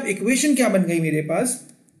 मतलब इक्वेशन क्या बन गई मेरे पास,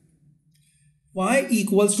 y =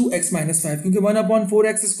 x - 5, क्योंकि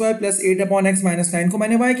 1/4x² + 8/x - 9 को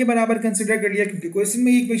मैंने y के बराबर कंसिडर कर लिया क्योंकि क्वेश्चन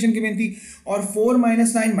में ये इक्वेशन गिवन थी, और 4 -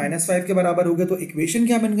 9 -5 के बराबर हो गया। तो इक्वेशन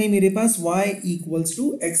क्या बन गई मेरे पास, y =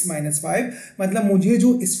 x - 5। मतलब मुझे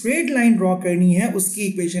जो स्ट्रेट लाइन ड्रॉ करनी है उसकी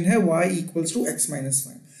इक्वेशन है y = x -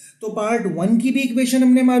 5। तो पार्ट 1 की भी इक्वेशन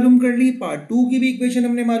हमने मालूम कर ली, पार्ट 2 की भी इक्वेशन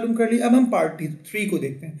हमने मालूम कर ली। अब हम पार्ट 3 को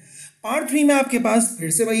देखते हैं। पार्ट 3 में आपके पास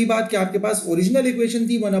फिर से वही बात कि आपके पास ओरिजिनल इक्वेशन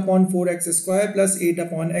थी 1/4x² प्लस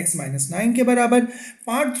 8/x-9 के बराबर।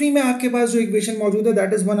 पार्ट 3 में आपके पास जो इक्वेशन मौजूद है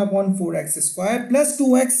that is 1/4x² plus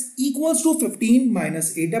 2x equals to 15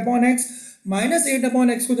 minus 8/x। Minus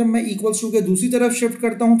 8/x को जब मैं इक्वल्स टू के दूसरी तरफ शिफ्ट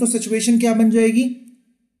करता हूं तो सिचुएशन क्या बन जाएगी,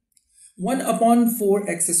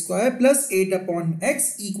 1/4x² plus 8/x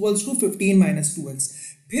equals to 15 minus 2x।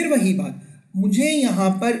 फिर वही बात, मुझे यहां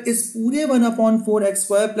पर इस पूरे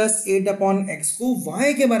 1/4x² प्लस 8/x को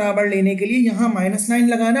y के बराबर लेने के लिए यहां -9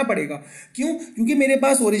 लगाना पड़ेगा। क्यों? क्योंकि मेरे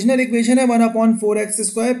पास ओरिजिनल इक्वेशन है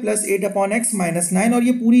 1/4x² प्लस 8/x -9 और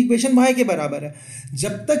ये पूरी इक्वेशन y के बराबर है।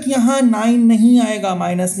 जब तक यहां 9 नहीं आएगा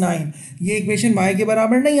 -9, ये इक्वेशन y के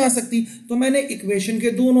बराबर नहीं आ सकती। तो मैंने इक्वेशन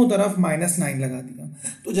के दोनों तरफ -9 लगा दिया।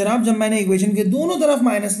 तो जनाब जब मैंने इक्वेशन के दोनों तरफ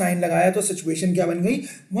 -9 लगाया तो सिचुएशन क्या बन गई,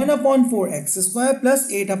 1/4x² plus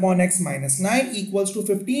 8/x -9 equals to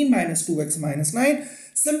 15 minus 2x -9।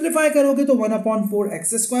 Simplify करोगे तो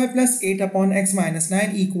 1/4x² plus 8/x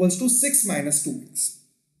 -9 equals to 6 minus 2x।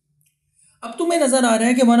 अब तुम्हें नजर आ रहा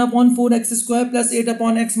है कि 1/4x² प्लस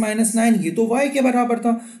 8/x -9 ये तो y के बराबर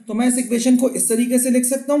था। तो मैं इस इक्वेशन को इस तरीके से लिख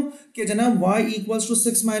सकता हूं कि जनाब y equals to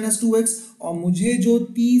 6 minus 2x, और मुझे जो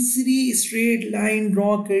तीसरी स्ट्रेट लाइन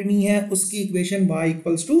ड्रॉ करनी है उसकी equation y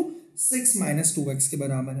equals to 6 minus 2x के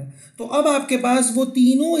बराबर है। तो अब आपके पास वो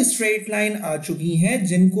तीनों स्ट्रेट लाइन आ चुकी हैं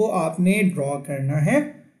जिनको आपने ड्रॉ करना है।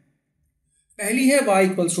 पहली है y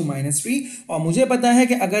इक्वल्स टू -3, और मुझे पता है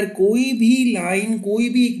कि अगर कोई भी लाइन, कोई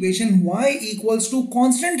भी equation y equals to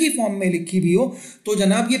constant की फॉर्म में लिखी भी हो तो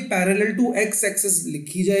जनाब ये पैरेलल टू x एक्सिस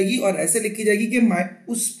लिखी जाएगी, और ऐसे लिखी जाएगी कि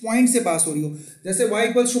उस पॉइंट से पास हो रही हो। जैसे y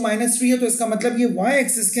इक्वल्स टू -3 है तो इसका मतलब ये y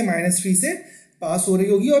एक्सिस के -3 से पास हो रही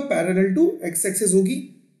होगी और पैरेलल टू x एक्सिस होगी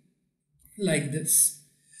लाइक दिस।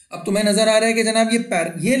 अब तुम्हें नजर आ रहा है कि जनाब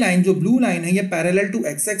ये लाइन जो ब्लू लाइन है ये पैरेलल टू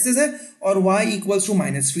x एक्सिस है और y इक्वल्स टू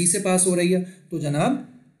 -3 से पास हो रही है। तो जनाब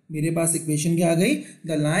मेरे पास इक्वेशन क्या आ गई,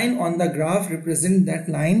 the line on the graph represent that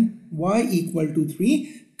line y equal to 3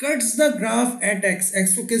 cuts the graph at x।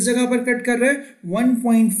 x को किस जगह पर कट कर रहा है,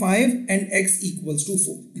 1.5 एंड x इक्वल्स टू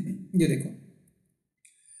 4। ये देखो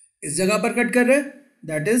इस जगह पर कट कर रहा है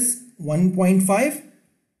दैट इज 1.5।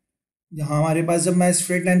 यहां हमारे पास जब मैं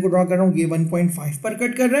स्ट्रेट लाइन को ड्रॉ कर रहा हूं ये 1.5 पर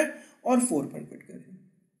कट कर रहा है और 4 पर कट कर रहा है।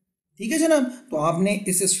 ठीक है जनाब, तो आपने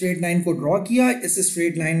इस स्ट्रेट लाइन को ड्रॉ किया, इस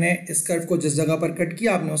स्ट्रेट लाइन ने इस कर्व को जिस जगह पर कट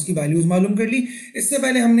किया आपने उसकी वैल्यूज मालूम कर ली। इससे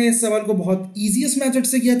पहले हमने इस सवाल को बहुत इजीएस्ट मेथड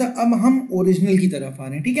से किया था, अब हम ओरिजिनल की तरफ आ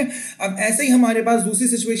रहे हैं। ठीक है, अब ऐसे ही हमारे पास दूसरी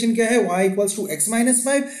सिचुएशन क्या है, y equals to x minus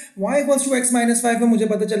 5। y equals to x minus 5 में मुझे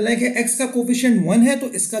पता चल रहा है कि x का कोफिशिएंट 1 है तो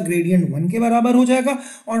इसका ग्रेडियंट 1 के बराबर हो जाएगा,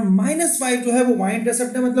 और -5 जो है वो y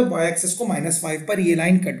इंटरसेप्ट है, मतलब y एक्सिस को -5 पर ये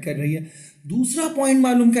लाइन कट कर रही है। दूसरा पॉइंट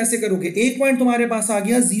मालूम कैसे करोगे, एक पॉइंट तुम्हारे पास आ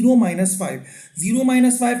गया 0 -5। 0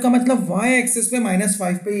 -5 का मतलब y एक्सिस पे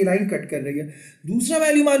 -5 पे ये लाइन कट कर रही है। दूसरा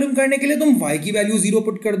वैल्यू मालूम करने के लिए तुम y की वैल्यू 0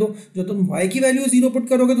 पुट कर दो। जो तुम y की वैल्यू 0 पुट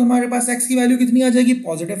करोगे तो तुम्हारे पास x की वैल्यू कितनी आ जाएगी,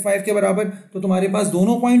 +5 के बराबर। तो तुम्हारे पास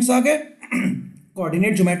दोनों पॉइंट्स आ गए।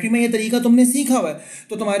 कोऑर्डिनेट ज्योमेट्री में ये तरीका तुमने सीखा हुआ है।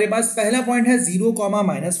 तो तुम्हारे पास पहला पॉइंट है 0,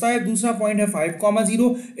 -5, दूसरा पॉइंट है 5,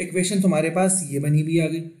 0। इक्वेशन तुम्हारे पास ये बनी भी आ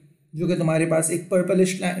गई जो कि तुम्हारे पास एक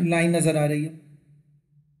पर्पलिश लाइन नजर आ रही है।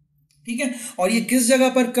 ठीक है, और ये किस जगह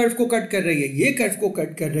पर कर्व को कट कर रही है, ये कर्व को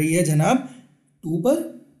कट कर रही है जनाब 2 पर,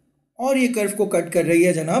 और ये कर्व को कट कर रही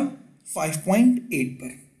है जनाब 5.8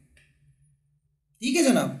 पर। ठीक है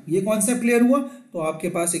जनाब, ये कॉन्सेप्ट क्लियर हुआ। तो आपके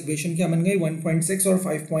पास इक्वेशन क्या बन गई, 1.6 और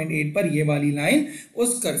 5.8 पर ये वाली लाइन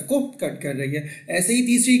उस कर्व को कट कर रही है। ऐसे ही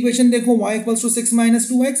तीसरी इक्वेशन देखो, y equals to 6 minus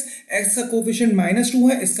 2x। x का कोफिशिएंट -2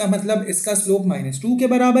 है, इसका मतलब इसका स्लोप -2 के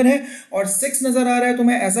बराबर है, और 6 नजर आ रहा है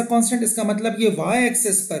तुम्हें एज अ कांस्टेंट। इसका मतलब ये y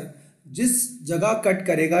एक्सिस पर जिस जगह कट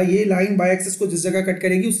करेगा, ये लाइन y एक्सिस को जिस जगह कट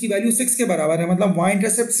करेगी उसकी वैल्यू 6 के बराबर है, मतलब y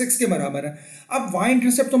इंटरसेप्ट 6 के बराबर है। अब y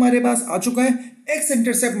इंटरसेप्ट तुम्हारे पास आ चुका है, x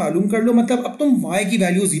इंटरसेप्ट मालूम कर लो, मतलब अब तुम y की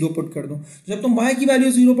वैल्यू 0 पुट कर दो। जब तुम y की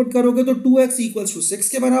वैल्यू 0 पुट करोगे तो 2x इक्वल्स टू 6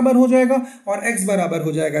 के बराबर हो जाएगा और x बराबर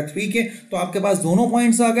हो जाएगा 3 के। तो आपके पास दोनों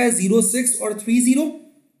पॉइंट्स आ गए 0, 6 और 3, 0।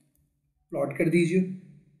 प्लॉट कर दीजिए,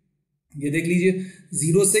 ये देख लीजिए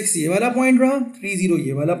 0, 6 ये वाला पॉइंट रहा, 3, 0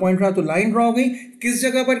 ये वाला पॉइंट रहा। तो लाइन ड्रॉ हो गई। किस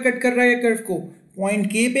जगह पर कट कर रहा है कर्व को, पॉइंट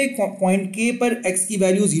K पे। पॉइंट K पर x की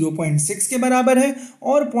वैल्यू 0.6 के बराबर है,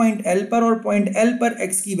 और पॉइंट L पर, और पॉइंट L पर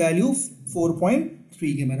x की वैल्यू 4.5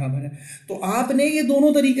 3 के बराबर है। तो आपने ये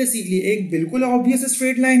दोनों तरीके सीख लिए, एक बिल्कुल ऑब्वियस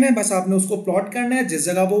स्ट्रेट लाइन है, बस आपने उसको प्लॉट करना है, जिस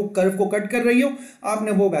जगह वो कर्व को कट कर रही हो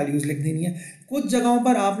आपने वो वैल्यूज लिख देनी है। कुछ जगहों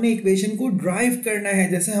पर आपने इक्वेशन को ड्राइव करना है,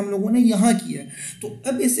 जैसे हम लोगों ने यहाँ किया है। तो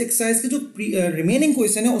अब इस एक्सरसाइज के जो रिमेनिंग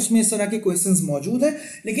क्वेश्चन है उसमें इस तरह के क्वेश्चंस मौजूद है,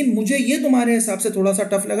 लेकिन मुझे ये तुम्हारे हिसाब से थोड़ा सा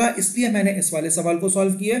टफ लगा, इसलिए मैंने इस वाले सवाल को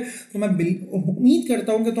सॉल्व किया है। तो मैं उम्मीद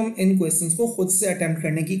करता हूँ कि तुम इन क्वेश्चंस को खुद से अटेम्प्ट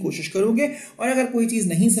करने की कोशिश करोगे, और अगर कोई चीज़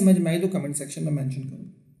नहीं समझ में आई तो कमेंट सेक्शन में मेंशन करो।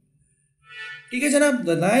 ठीक है जनाब, the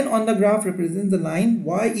line on the graph represent the line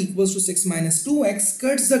y equals to 6 minus 2x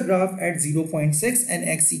cuts the graph at 0.6 and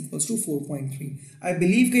x equals to 4.3। I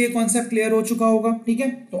believe कि ये कॉन्सेप्ट क्लियर हो चुका होगा। ठीक है,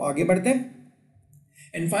 तो आगे बढ़ते हैं।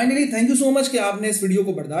 And finally thank you so much कि आपने इस वीडियो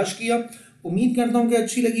को बर्दाश्त किया। उम्मीद करता हूँ कि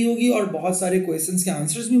अच्छी लगी होगी और बहुत सारे क्वेश्चंस के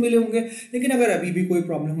आंसर्स भी मिले होंगे, लेकिन अगर अभी भी कोई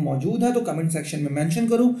प्रॉब्लम मौजूद है तो कमेंट सेक्शन में मेंशन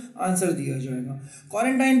करो, आंसर दिया जाएगा।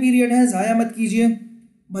 क्वारंटाइन पीरियड है, ज़ाया मत कीजिए।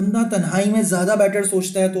 बंदा तन्हाई में ज़्यादा बेटर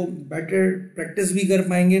सोचता है तो बेटर प्रैक्टिस भी कर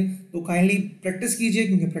पाएंगे, तो काइंडली प्रैक्टिस कीजिए,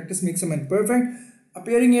 क्योंकि practice makes a man perfect.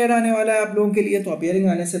 Appearing air आने वाला है आप लोगों के लिए, तो अपीयरिंग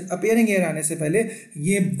एयर आने से पहले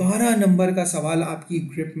ये 12 नंबर का सवाल आपकी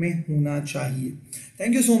ग्रिप में होना चाहिए।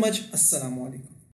 थैंक यू सो मच, अस्सलाम वालेकुम।